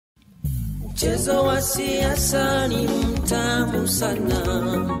Mchezo wa siasa ni mtamu sana.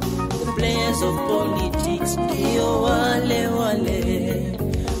 The players of politics ndio wale wale.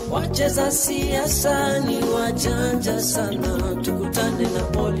 Wacheza siasa ni wajanja sana. Tukutane na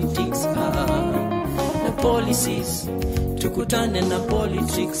politics na policies. Tukutane na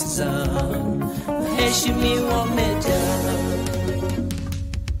politics za Mheshimiwa Meja.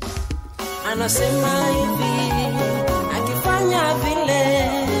 Anasema hivi, akifanya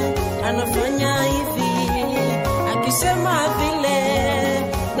vile, anafanya hivi, akisema vile,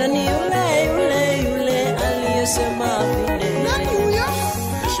 na ni yule aliyesema vile. Nani huyo?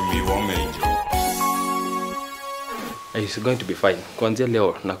 Mheshimiwa Meja. It's going to be fine. Kuanzia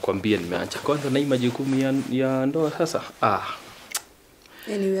leo nakwambia nimeacha kwanza na hii majukumu ya ndoa sasa.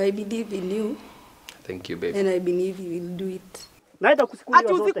 Anyway, I believe in you. Thank you, baby. And I believe you will do it. Naenda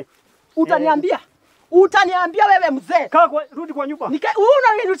kusikulia zote. Utaniambia. Utaniambia wewe mzee. Rudi kwa nyumba.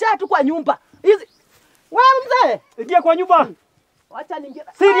 Unanirudia tu kwa nyumba. Hizi wewe mzee, ingia kwa nyumba. Acha ningie.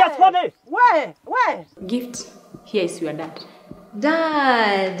 Serious funny. Wewe. Gift, here is your dad.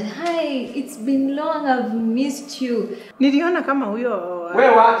 Dad, hi. It's been long, I've missed you. Niliona kama huyo.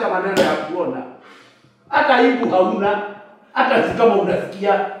 Wewe acha maneno ya kuona. Hata aibu hauna. Hata si kama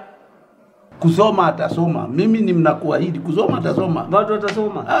unasikia. Kusoma atasoma. Mimi ni mnakuahidi kusoma atasoma. Bado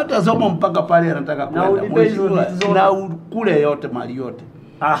atasoma. Atasoma mpaka pale anataka kwenda. Na kule yote mali yote.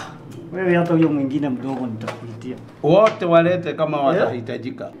 Wewe hata huyo mwingine mdogo nitakuletea. Wote walete kama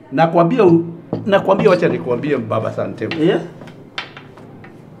watahitajika. Nakwambia wacha nikwambie baba Santemo.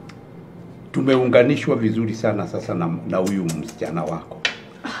 Tumeunganishwa vizuri sana sasa na huyu msichana wako.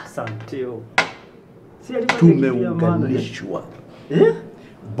 Santeo. Tumeunganishwa.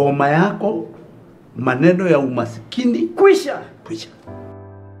 Boma yako maneno ya umasikini kwisha.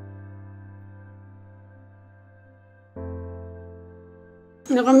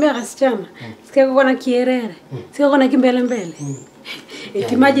 Nakwambia kasichana, sikia kuna kierere, sikia kuna kimbele.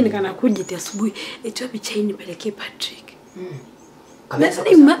 Eti imagine kana kuja asubuhi, eti wapi chai nipelekee Patrick.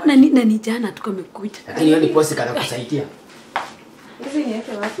 Na ni jana tu kamekuja. Lakini hiyo ni posi kana kusaidia. Hivi ni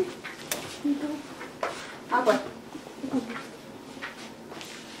yake wapi? Hapa.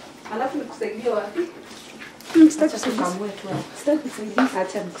 Alafu nikusaidia wapi? Sitaki kukamwe tu. Sitaki kusaidia,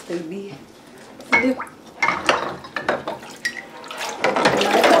 acha nikusaidie. Ndio.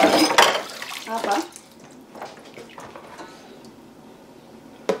 Hapa.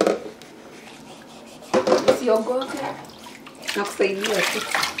 Usiogope. Nakusaidia tu.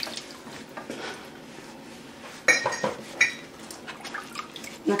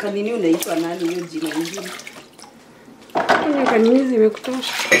 Na kanini unaitwa nani hiyo jina lingine? Kuna kanini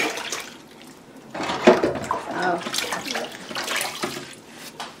zimekutosha.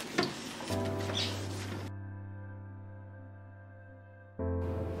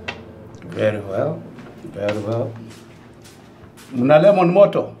 Very well. Mna lemon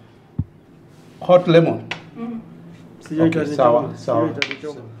moto? Hot lemon? Okay, sawa.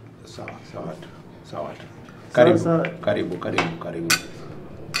 Karibu.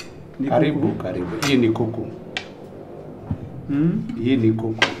 Hii ni kuku. Hii ni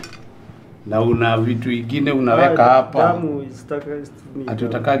kuku. Na una vitu vingine unaweka hapa. Damu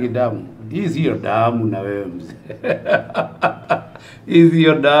hatutakagi damu. Hii sio damu na wewe mzee. Hii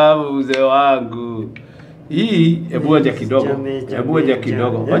sio damu mzee wangu. Hii hebu ngoja kidogo.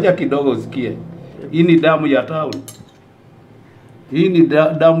 Ngoja kidogo usikie. Hii ni damu ya town. Hii ni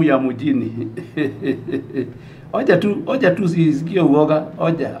damu ya mjini. Oja tu sisikie uoga.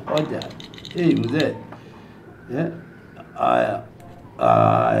 Oja. Mzee. Aya.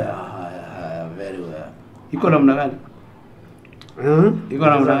 Very well. Iko namna gani? Iko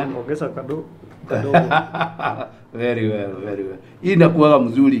namna gani? Ongeza kadogo. Very well. Hii inakuwa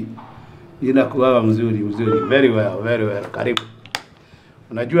mzuri. Very well. Karibu.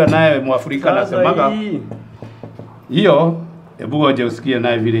 Unajua naye Mwafrika anasemaga hiyo, hebu ngoja usikie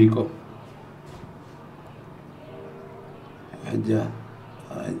naye vile iko. Aja.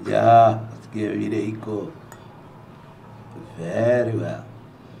 Usikie vile iko. Very well.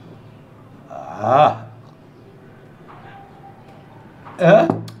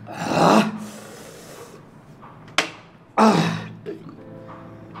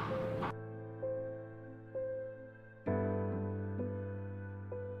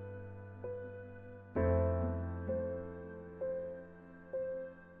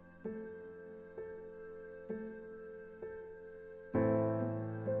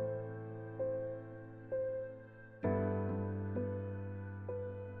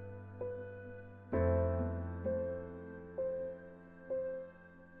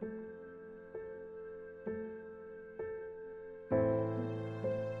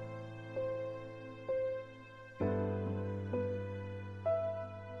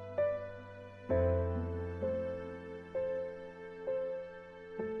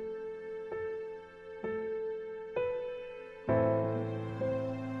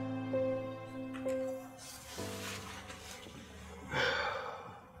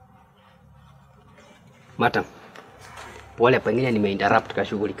 Madam, pole pengine nimeinterrupt ka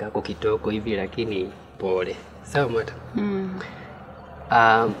shughuli kako kitoko hivi lakini pole. Sawa madam.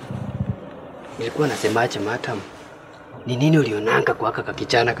 Nilikuwa nasemaje madam? Ni nini ulionanga kwa kaka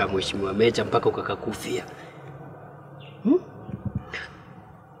kijana kama Mheshimiwa Meja mpaka ukakakufia?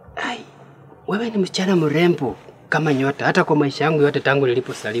 Ai, wewe ni msichana mrembo kama nyota. Hata kwa maisha yangu yote tangu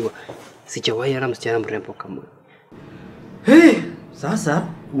nilipozaliwa sijawahi ona msichana mrembo kama. Sasa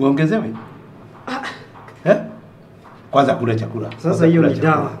uongezewe. Kwanza kula chakula. Sasa hiyo ni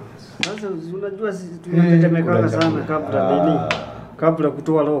dawa. Sasa unajua sisi tunatetemeka sana kabla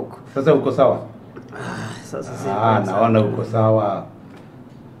kutoa loko. Sasa uko sawa? Sasa naona uko sawa.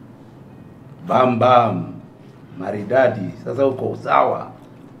 Bam maridadi. Sasa uko sawa.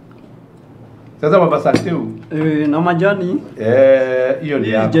 Sasa baba Santeu. Na majani? Hiyo ni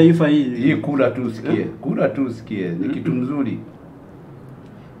yako. Jaifa hii. Hii kula tu usikie. Kula tu usikie. Ni kitu mzuri.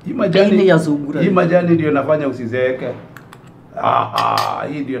 Hii majani ndio nafanya usizeeke.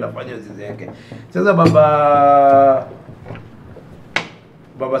 Hii ndio nafanya usizeeke. Sasa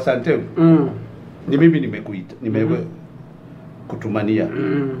baba Santeu. Ni mimi nimekuita. Kutumania.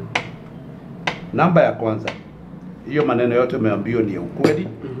 Namba ya kwanza. Hiyo maneno yote umeambiwa ni ya ukweli.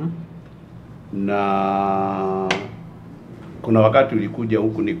 Na kuna wakati ulikuja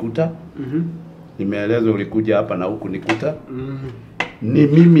huku nikuta. Nimeeleza ulikuja hapa na huku nikuta. Ni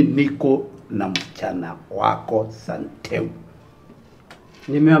mimi niko na msichana wako Santeu.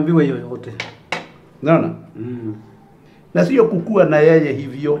 Nimeambiwa hiyo yote. Naona? Na sio kukua na yeye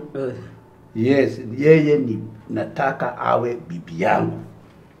hivyo. Yes, yeye ni nataka awe bibi yangu.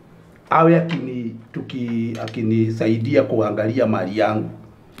 Awe akinisaidia kuangalia mali yangu.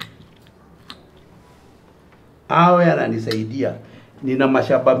 Awe ananisaidia. Nina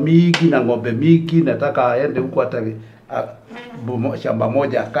mashamba mingi na ng'ombe mingi, nataka aende huko hata shamba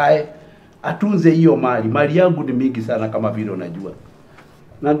moja akae atunze hiyo mali. Mali yangu ni mingi sana kama vile unajua.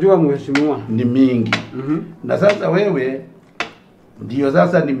 Najua mheshimiwa. Ni mingi. Na sasa wewe ndio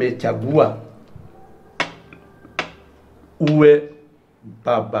sasa nimechagua uwe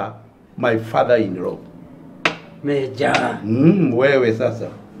baba, my father-in-law. Meja. Wewe sasa.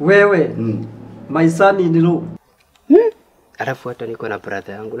 Wewe. My son-in-law. Alafu hata niko na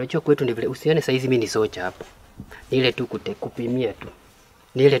brother yangu. Unajua kwetu ni vile usione saizi mimi ni socha hapa. Ni ile tu kupimia tu.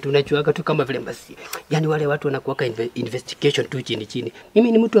 Ni ile tu unajuaga tu kama vile basi. Yaani wale watu wanakuweka investigation tu chini.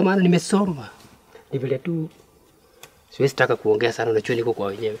 Mimi ni mtu wa maana nimesoma. Ni vile tu siwezi taka kuongea sana, unajua niko kwa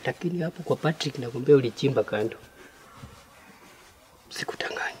wenyewe. Lakini hapo kwa Patrick nakwambia ulichimba kando.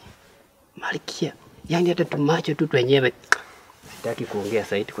 Sikutanganyi. Malkia. Yaani hata tumacho tu wenyewe. Sitaki kuongea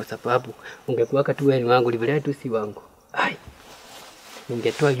zaidi kwa sababu ungekuwaka tu wewe wangu vile tu si wangu. Ai.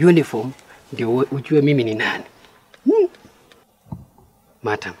 Ningetoa uniform ndio ujue mimi ni nani.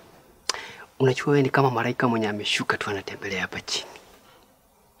 Madam, unajua wewe ni kama malaika mwenye ameshuka tu anatembelea hapa chini.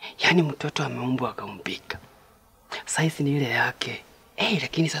 Yaani mtoto ameumbwa akaumbika. Size ni ile yake.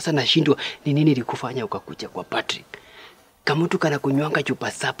 Lakini sasa nashindwa ni nini ilikufanya ukakuja kwa Patrick. Kama mtu kana kunywanga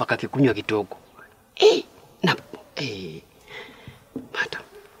chupa sapa kakikunywa kidogo. Madam,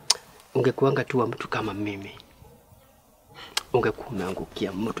 ungekuanga tu wa mtu kama mimi. Ungekuwa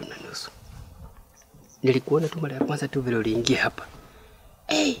umeangukia mtu na nusu. Nilikuona tu mara ya kwanza tu vile uliingia hapa.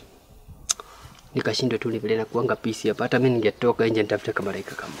 Nikashindwa tu ni vile na kuanga pisi hapa. Hata mimi ningetoka nje nitafuta kama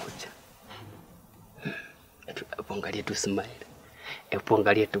malaika kamoja. Hebu angalia tu smile. Hebu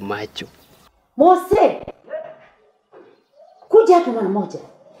angalia tu macho. Mose! Kuja hapa mara moja.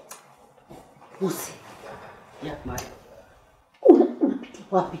 Mose. Ya, madam. Unapitia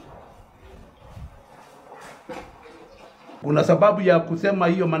wapi? Kuna sababu ya kusema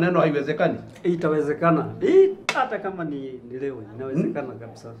hiyo maneno haiwezekani? Itawezekana. Hata kama ni leo inawezekana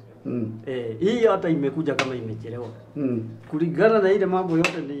kabisa. Hii hata imekuja kama imechelewa. Kulingana na ile mambo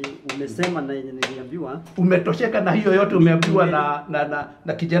yote ni umesema na niliambiwa. Umetosheka na hiyo yote umeambiwa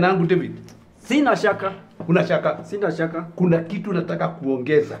na kijana wangu David? Sina shaka. Kuna shaka? Sina shaka. Kuna kitu nataka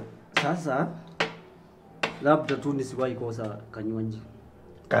kuongeza. Sasa labda tu nisiwahi kosa kanywaji.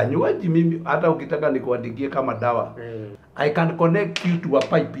 Kanywaji mimi hata ukitaka nikuandikie kama dawa. I can connect you to a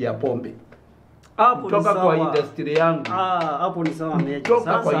pipe ya pombe. Hapo kutoka kwa industry yangu. Hapo ni sawa Meja.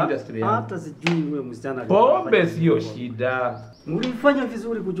 Kutoka kwa industry yangu. Hata sijui wewe msichana. Pombe sio shida. Mlifanya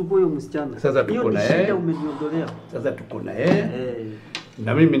vizuri kuchukua hiyo msichana. Sasa tuko na yeye. Umeniondolea. Sasa tuko na yeye.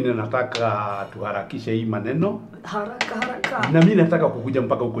 Na mimi ninataka tuharakishe hii maneno. Haraka. Na mimi nataka kukuja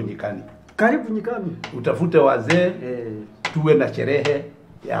mpaka huko nyikani. Karibu nyikani. Utafute wazee. Tuwe na sherehe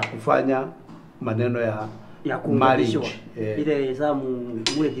ya kufanya maneno ya ya kuunganishwa. Ile saa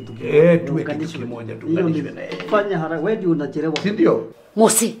muwe kitu kimoja. Tuwe kitu kimoja tuunganishwe na fanya haraka wewe ndio unachelewa. Si ndio?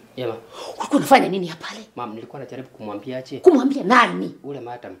 Mose. Yema. Ulikuwa unafanya nini hapa pale? Mama, nilikuwa najaribu kumwambia aje. Kumwambia nani? Ule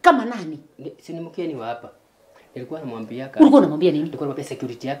madam. Kama nani? Si ni mkeni wa hapa. Nilikuwa namwambia Ulikuwa unamwambia nini? Nilikuwa namwambia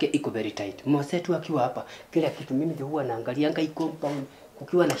security yake iko very tight. Mose tu akiwa hapa, kila kitu mimi ndio huwa naangalia compound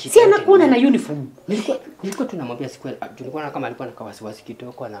kukiwa na shida. Si anakuona na uniform. Nilikuwa tunamwambia sikuwe, tulikuwa kama alikuwa na wasiwasi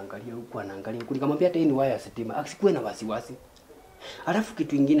kidogo, anaangalia huku anaangalia huku. Nikamwambia hata hii ni waya ya stima, asikuwe na wasiwasi. Alafu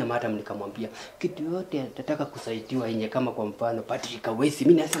kitu kingine madam nikamwambia kitu yote atataka kusaidiwa yenye kama kwa mfano Patrick Awesi,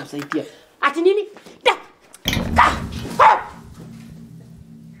 mimi nasa kusaidia. Ati nini?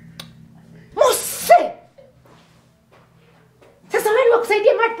 Mose! Sasa wewe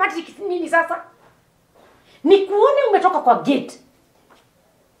wakusaidia Patrick nini sasa? Nikuone umetoka kwa gate.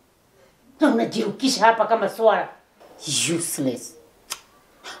 Na unajirukisha hapa kama swara. Useless.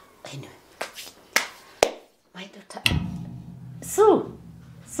 Anyway. My daughter. Su.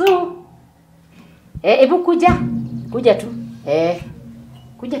 Hebu kuja. Kuja tu.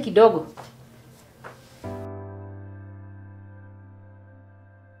 Kuja kidogo.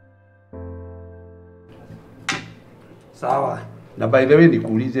 Sawa. Na by the way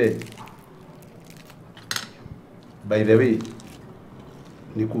nikuulize. By the way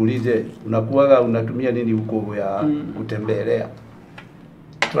nikuulize, unakuwaga unatumia nini huko ya kutembelea?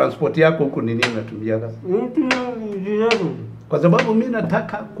 Transport yako huko ni nini unatumiaga? Kwa sababu mimi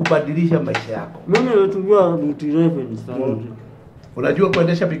nataka kubadilisha maisha yako. Mimi natumia Route 11 sana. Unajua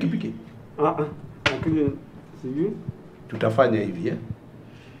kuendesha pikipiki? Lakini sijui. Tutafanya hivi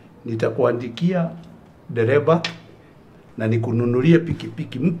nitakuandikia dereva na nikununulie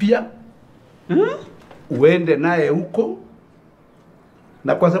pikipiki mpya. Uende naye huko.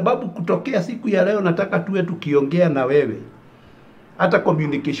 Na kwa sababu kutokea siku ya leo nataka tuwe tukiongea na wewe. Hata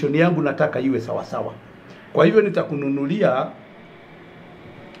communication yangu nataka iwe sawa sawa. Kwa hivyo nitakununulia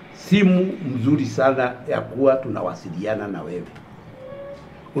simu mzuri sana ya kuwa tunawasiliana na wewe.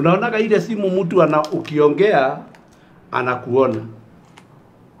 Unaonaga ile simu mtu ukiongea anakuona.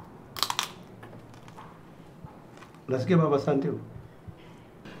 Unasikia baba asante.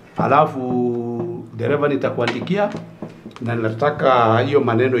 Alafu dereva nitakuandikia na nataka hiyo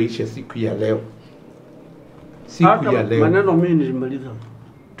maneno ishe siku ya leo. Siku ya leo. Maneno mimi nilimaliza.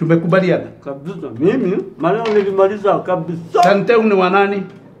 Tumekubaliana? Kabisa. Mimi maneno nilimaliza kabisa. Asante ni wa nani?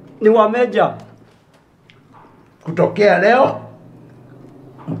 Ni wa Meja. Kutokea leo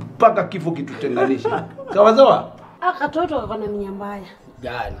mpaka kifo kitutenganishe. Sawa sawa? Akatoto akona minyambaya.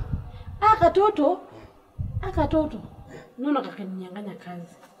 Gani? Akatoto. Naona kakaninyang'anya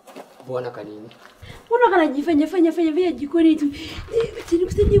kazi. Bwana kanini? Mbona kanajifanya jikoni tu.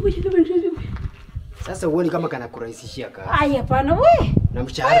 Sasa uone kama kana kurahisishia kazi. Ai hapana we.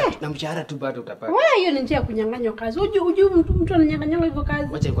 Na mshahara tu bado utapata. Wewe hiyo ni njia ya kunyang'anywa kazi. Unajua mtu ananyang'anywa hivyo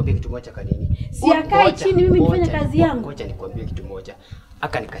kazi. Wacha nikwambie kitu moja kanini. Si akae chini mimi nifanye kazi yangu. Ngoja nikwambie kitu moja.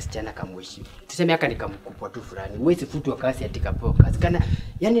 Aka nikasichana kamheshimu. Tuseme aka nikamkupwa tu fulani. Mwezi futwa kazi atikapo kazi. Kana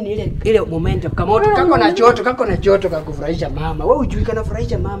yani ni ile moment kama watu kako na choto kakufurahisha mama. Wewe hujui kana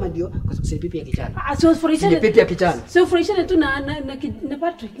furahisha mama ndio kwa sababu pipi ya kichana. Sio furahisha. Pipi ya kichana. Sio furahisha tu na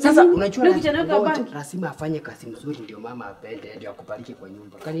Patrick. Sasa unajua na kijana wako bado. Lazima afanye kazi nzuri ndio mama apende ndio akubariki kwa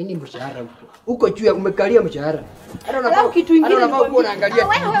nyumba. Kanini mshahara huko? Huko juu ya umekalia mshahara. Hata unafaa kitu kingine. Hata unafaa kuwa unaangalia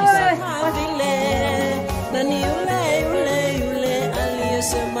vile. Na ni yule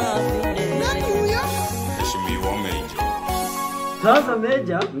aliyesema vile. Nani huyo? Mheshimiwa Meja. Sasa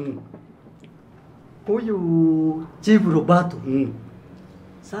Meja, huyu Chief Roberto.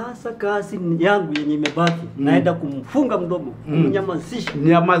 Sasa kazi yangu yenye imebaki naenda kumfunga mdomo, kumnyamazisha.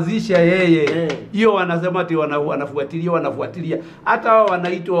 Nyamazisha yeye. Hiyo wanasema ati wanafuatilia. Hata wao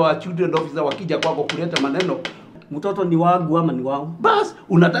wanaitwa wa children officer wakija kwako kuleta maneno. Mtoto ni wangu ama ni wao? Bas,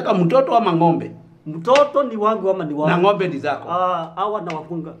 unataka mtoto ama ng'ombe? Mtoto ni wangu ama ni wao? Na ng'ombe ni zako. Hawa na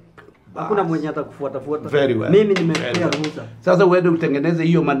wafunga. Hakuna mwenye atakufuata. Very well. Mimi nimepea ruhusa. Sasa uende utengeneze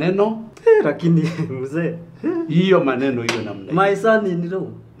hiyo maneno. Lakini mzee, hiyo maneno hiyo namna. My son ni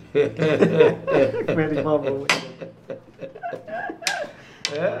roho. Kweli baba.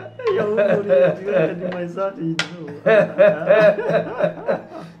 Ya wewe ni my son ni roho.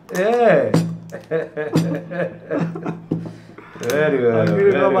 Very well.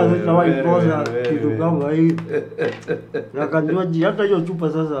 Lakini kama sasa waipoza kitu kama hii. Na kanywaji hata hiyo chupa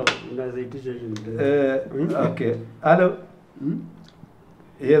sasa unazaitisha hiyo. Okay. Hello.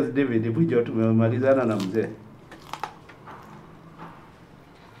 Yes, David, hebu tumemalizana na mzee.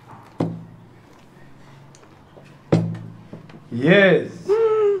 Yes.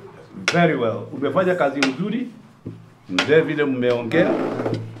 Very well. Umefanya kazi nzuri. Mzee vile mmeongea.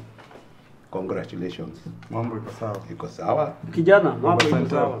 Congrats. congratulations. Mambo iko sawa. Iko sawa. Kijana, mambo iko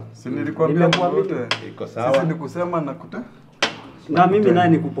sawa. Si nilikwambia wote iko sawa. Sisi ni kusema na na mimi naye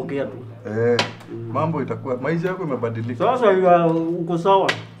nikupokea tu. Mambo itakuwa maisha yako imebadilika. Sasa uko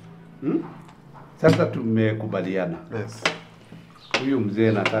sawa. Sasa tumekubaliana. Yes. Huyu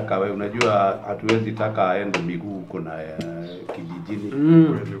mzee nataka wewe, unajua hatuwezi taka aende miguu huko na kijijini.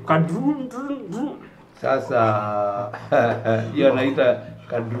 Sasa hiyo anaita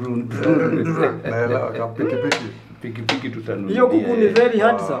kadrun. Naelewa kama pikipiki. Pikipiki tutanunulia. Hiyo kuku ni very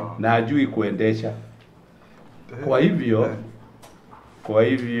handsome. Na hajui kuendesha. Kwa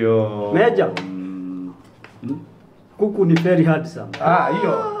hivyo Meja. Kuku ni very handsome.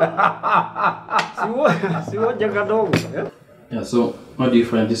 Hiyo. Siwo kadogo. Yeah, so what do you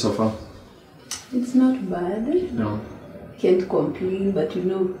find this so far? It's not bad. No. Can't complain, but you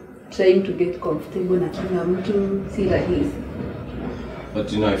know, trying to get comfortable na kila mtu si rahisi.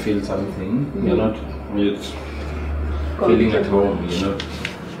 But you know, I feel something. You're not feeling at home. You're not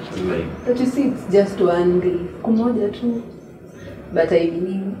like. But you see, it's just one day. Kumoja tu. But I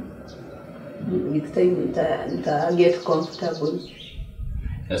believe with time nita get comfortable.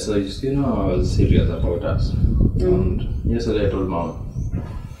 Yeah, so you know, I was serious about us. And yesterday I told Mom.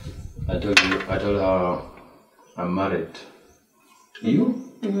 I told her I'm married. You?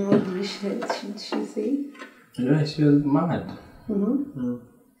 What did she say? Yeah, she was mad.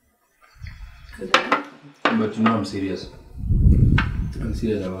 But you know I'm serious. I'm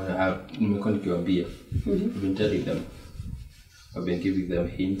serious about it. I've been telling them. I've been giving them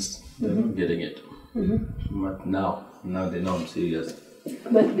hints. They're not getting it. But now they know I'm serious.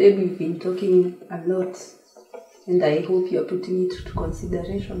 But baby, you've been talking a lot. And I hope you're putting it to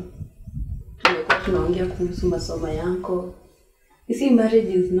consideration. Tumekuwa tunaongea kuhusu masomo yako. You see,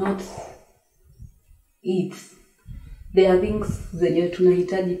 marriage is not it. There are things zenye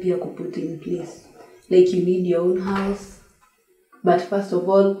tunahitaji pia put in place. Like you need your own house. But first of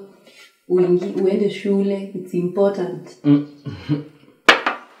all, uende shule, it's important.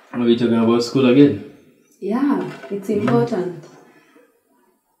 Are we talking about school again? Yeah, it's important.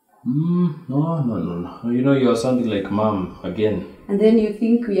 No. You know, you're sounding like Mom again. And then you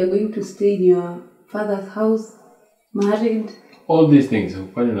think we are going to stay in your father's house, married? All these things,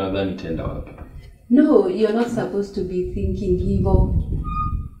 kwani nadhani tenda wapi? No, you're not supposed to be thinking hivyo.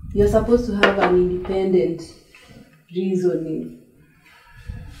 You're supposed to have an independent reasoning.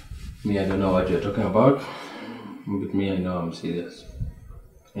 Me, I don't know what you're talking about. But me, I know I'm serious.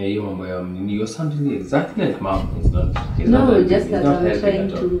 You're sounding exactly like Mom. It's not just that I'm trying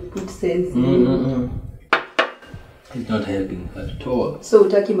to put sense in. It's not helping at all. So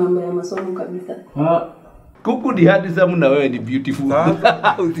utaki mambo ya masomo kabisa? Kuku ni handsome na wewe ni beautiful.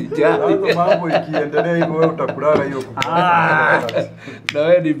 Usijali. Mambo ikiendelea hivyo wewe utakulala hiyo kuku. Na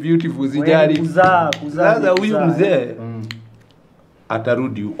wewe ni beautiful, usijali. Sasa huyu mzee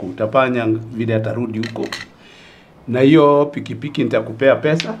atarudi huko. Utapanya vile atarudi huko. Na hiyo pikipiki nitakupea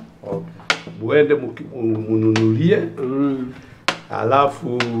pesa. Muende mununulie.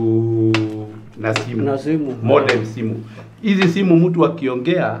 Alafu na simu. Modem simu. Hizi simu mtu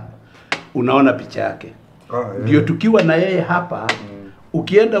akiongea unaona picha yake. Ndio tukiwa na yeye hapa,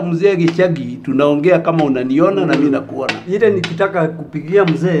 ukienda mzee Gichagi tunaongea kama unaniona na mimi nakuona. Ile nikitaka kupigia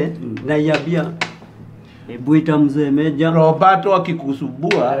mzee naiambia hebu ita mzee Meja. Roberto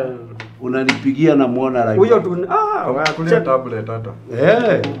akikusubua unanipigia na muona live. Huyo tu kulia tablet hata.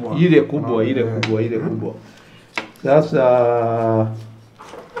 Ile kubwa. Sasa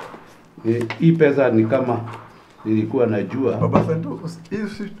hii pesa ni kama nilikuwa najua. Baba Santo,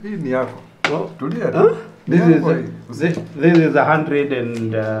 hii ni yako. Tulia. This is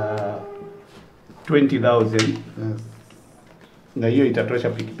 120,000. Yes. Na hiyo itatosha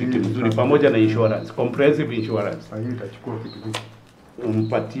pikipiki mzuri pamoja na insurance, comprehensive insurance. Hiyo itachukua pikipiki.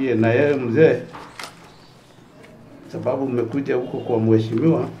 Umpatie na yeye mzee. Sababu mmekuja huko kwa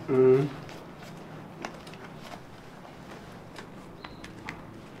mheshimiwa.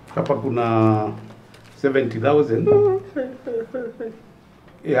 Hapa kuna 70,000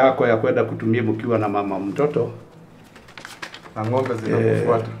 yako ya kwenda kutumia mkiwa na mama mtoto. Na ng'ombe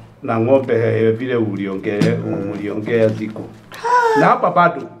zinakufuata. Na ng'ombe vile uliongea ziko. Na hapa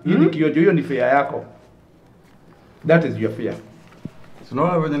bado hii kionjo, hiyo ni fare yako. That is your fare.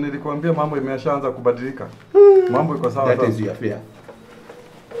 Unaona venye nilikwambia mambo imeshaanza kubadilika. Mambo iko sawa. That is your fare.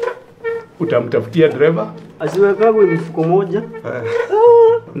 Utamtafutia driver asiwekagwe mfuko moja.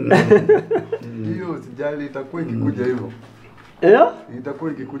 Hiyo sijali, itakuwa ikikuja hivyo.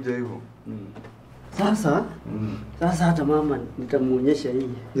 Itakuwa ikikuja hivyo. Sasa hata mama nitamuonyesha hii.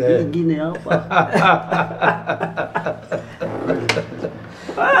 Hii nyingine hapa.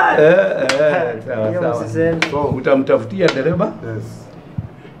 Sawa. Utamtafutia dereva? Yes.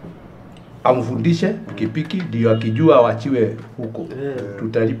 Amfundishe pikipiki ndio akijua awachiwe huko.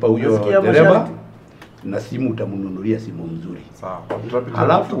 Tutalipa huyo dereva na simu utamnunulia simu nzuri. Sawa.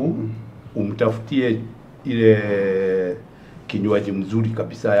 Halafu umtafutie ile kinywaji mzuri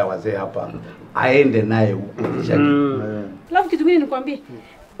kabisa ya wazee hapa. Aende naye huko Kishagi. Alafu kitu kingine nikwambie.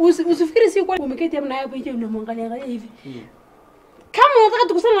 Usifikiri si kwa umeketi hapo na hapo hivi unamwangalia hivi. Kama unataka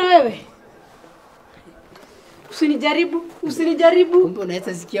tukusana na wewe. Usinijaribu. Kumbe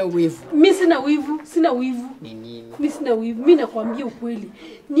unaweza sikia wivu. Mimi sina wivu. Ni nini? Mimi sina wivu. Mimi nakwambia ukweli.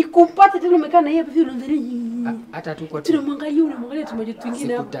 Nikupata tena umekaa na yeye hivi unaangalia. Hata tu kwa tunamwangalia tumoja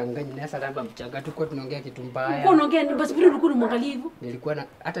twingine hapo. Sikudanganya na salama mchanga tu kwa tunaongea kitu mbaya. Kwa unaongea ni basi vile ulikuwa unamwangalia hivyo. Nilikuwa na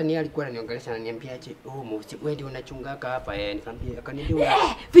hata ni alikuwa ananiongelesha ananiambia aje, "Oh, wewe ndio unachungaka hapa." Nikamwambia akaniambia,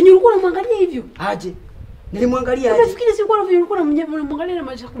 "Vinyo ulikuwa unamwangalia hivyo?" Aje. Nilimwangalia aje. Unafikiri si kwa vile ulikuwa unamwangalia na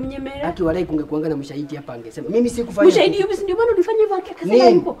macho kumnyemelea? Haki walai kungekuanga na mshahidi hapa angesema. Mimi sikufanya. Mshahidi yupi ndio maana ulifanya hivyo akasema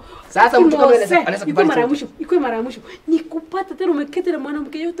yuko. Sasa mtu kama anaweza iko mara ya mwisho. Nikupata tena umeketi na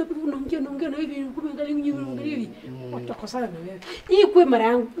mwanamke yote hapo unaongea na hivi unaangalia hivi. Watakosana na wewe. Hii kwa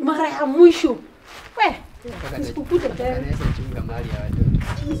mara ya mwisho. Wewe. Usikukute tena. Anaweza chunga mali ya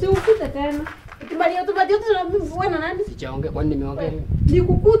watoto. Usikukute tena. Ukibali yote wewe na nani? Sijaongea kwani nimeongea nini?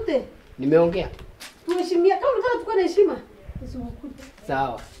 Nikukute. Nimeongea. Tuheshimia kama unataka tukue na heshima. Usikukute.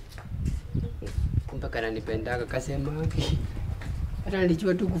 Sawa. Kumbe kana nipendaga kasema hata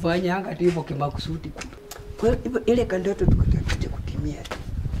nilijua tu kufanya hanga tu hivyo kimakusudi. Kwa hivyo ile kandoto tukatakuja kutimia.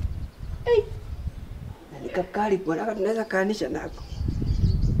 Na nikakali bwana tunaweza kaanisha nako.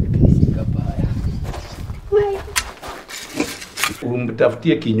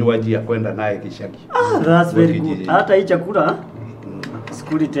 Umtafutie kinywaji ya kwenda naye Kishagi. That's very good. Hata hii chakula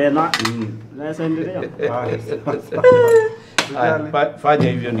sikuli tena. Naweza endelea. Fanya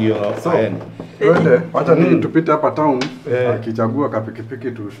hivyo ndio. Twende, acha nini tupite hapa town, akichagua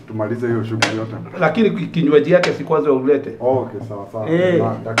kapikipiki tumalize hiyo shughuli yote. Lakini kinywaji yake si kwanza ulete. Okay, sawa.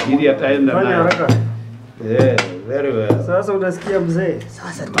 Ili ataenda naye. Fanya haraka. Very well. Sasa unasikia mzee?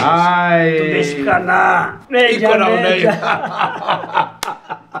 Sasa tumeshikana. Iko na unai.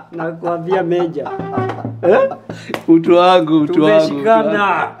 Nakwambia Meja. Utu wangu.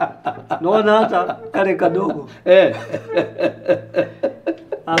 Tumeshikana. Naona hata kale kadogo.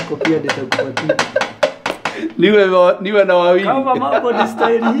 Ako pia nitakupatia. Niwe na wawili. Kama mambo ni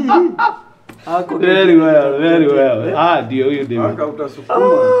style hii. Ako very well. Ndio huyo ndio. Aka utasukuma.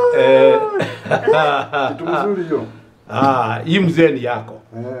 Kitu mzuri hiyo. Hii mzee ni yako.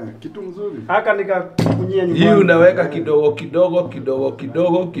 Kitu mzuri. Aka nikakunyia nyumbani. Hii unaweka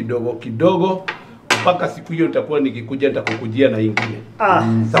kidogo mpaka siku hiyo nitakuwa nikikuja nitakukujia na ingine.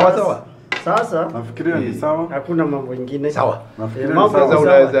 Sawa. Sasa nafikiria ni sawa. Hakuna mambo mengine. Sawa. Sasa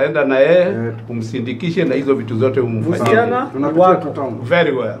unaweza enda na yeye umsindikishe na hizo vitu zote umfanyie. Tunapitia town.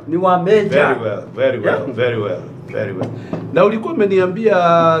 Very well. Ni wa Meja. Very well. Na ulikuwa umeniambia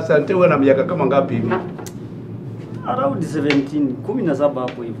Santewa na miaka kama ngapi hivi? Around 17, 17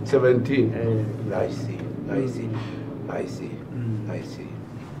 hapo hivi. 17. I see.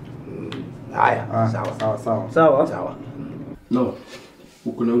 Haya, sawa. No.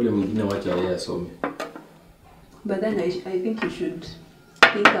 Kuna ule mwingine wacha yeye asome. But then I think you should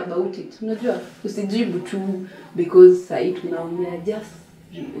think about it. Unajua usijibu tu because sasa tunaongea, just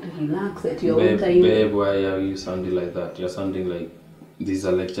relax at your own time. Babe, why are you sounding like that? You're sounding like this is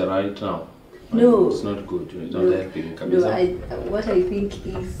a lecture right now. No. It's not good. It's not helping. What I think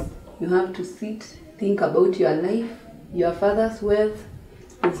is you have to sit, think about your life. Your father's wealth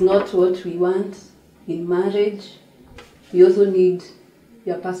is not what we want in marriage. We also need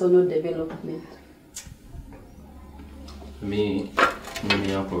your personal development. Mimi,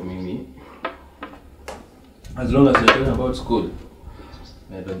 as long as you're talking about school,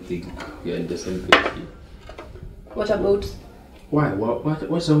 I don't think we are in the same page here. What about? Why?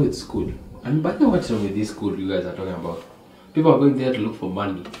 What's wrong with school? And but what's wrong with this school you guys are talking about? People are going there to look for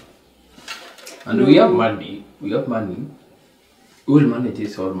money. And we have money. We will manage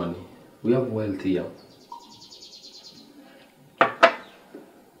this all money. We have wealth here.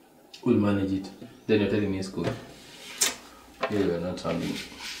 We'll manage it. Then you're telling me school. You are not sounding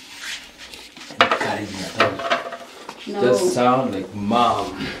encouraging at all. No. Just sound like mom.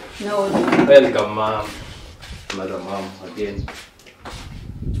 No. Welcome, mom. Another mom again.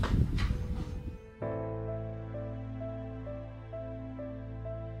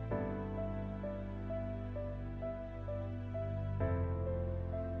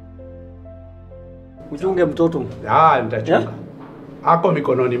 Uchunge mtoto. Nitachunga. Ako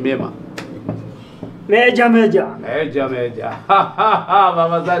mikononi mema. Meja. Meja.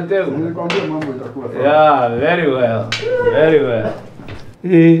 Mama Santeu. Nilikwambia mambo itakuwa sawa. Yeah, very well. Very well.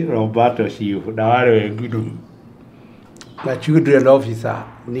 Roberto Chief na wale wengine. The children officer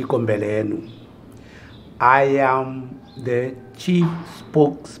niko mbele yenu. I am the chief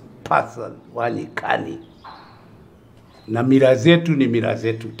spokesperson wa Nyikani. Na mila zetu ni mila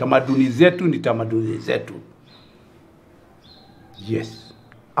zetu, tamaduni zetu ni tamaduni zetu. Yes,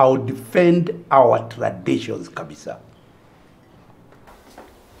 I will defend our traditions kabisa.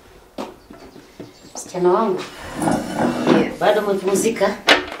 Msichana wangu. Yes. Bado umepumzika?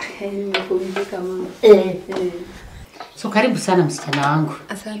 Nimepumzika mama. So karibu sana msichana wangu.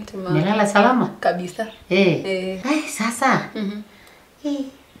 Asante mama. Umelala salama? Kabisa. Ai sasa.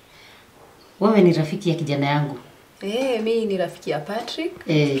 Wewe ni rafiki ya kijana yangu. Mimi ni rafiki ya Patrick.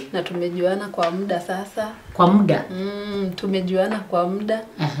 Na tumejuana kwa muda sasa. Kwa muda? Tumejuana kwa muda.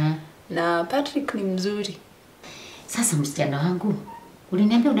 Na Patrick ni mzuri. Sasa msichana wangu,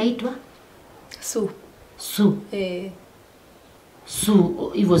 uliniambia unaitwa Su.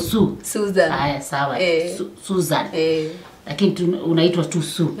 Hivyo Su. Susan. Haya sawa. Susan. Lakini unaitwa tu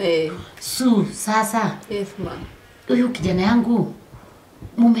Su. Su, sasa. Yes ma'am. Huyu kijana yangu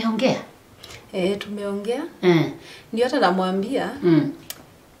mumeongea? Tumeongea. Ndio hata namwambia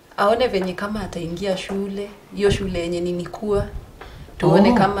aone venye kama ataingia shule, hiyo shule yenye nilikuwa.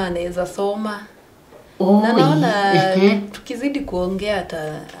 Tuone kama anaweza soma. Na naona tukizidi kuongea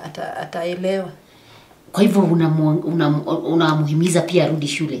ataelewa. Kwa hivyo unamuhimiza pia arudi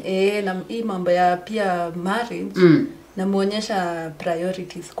shule? Na hii mambo ya pia marriage namuonyesha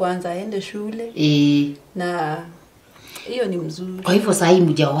priorities kwanza aende shule. Na hiyo ni mzuri. Kwa hivyo sasa hii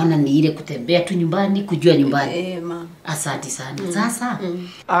mjaoana ni ile kutembea tu nyumbani, kujua nyumbani. Mama. Asante sana. Sasa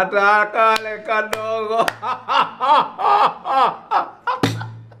hata kale kadogo.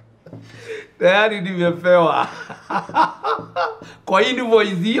 Tayari nimepewa. Kwa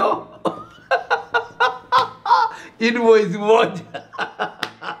invoice hiyo. Invoice moja.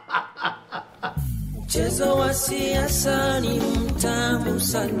 Mchezo wa siasa ni mtamu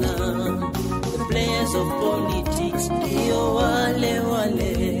sana. The players of politics ndio wale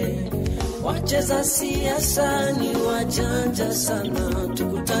wale. Wacheza siasa ni wajanja sana.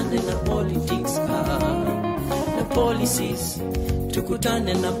 Tukutane na politics na policies.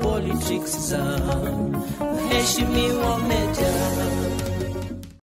 Tukutane na politics za Mheshimiwa Meja.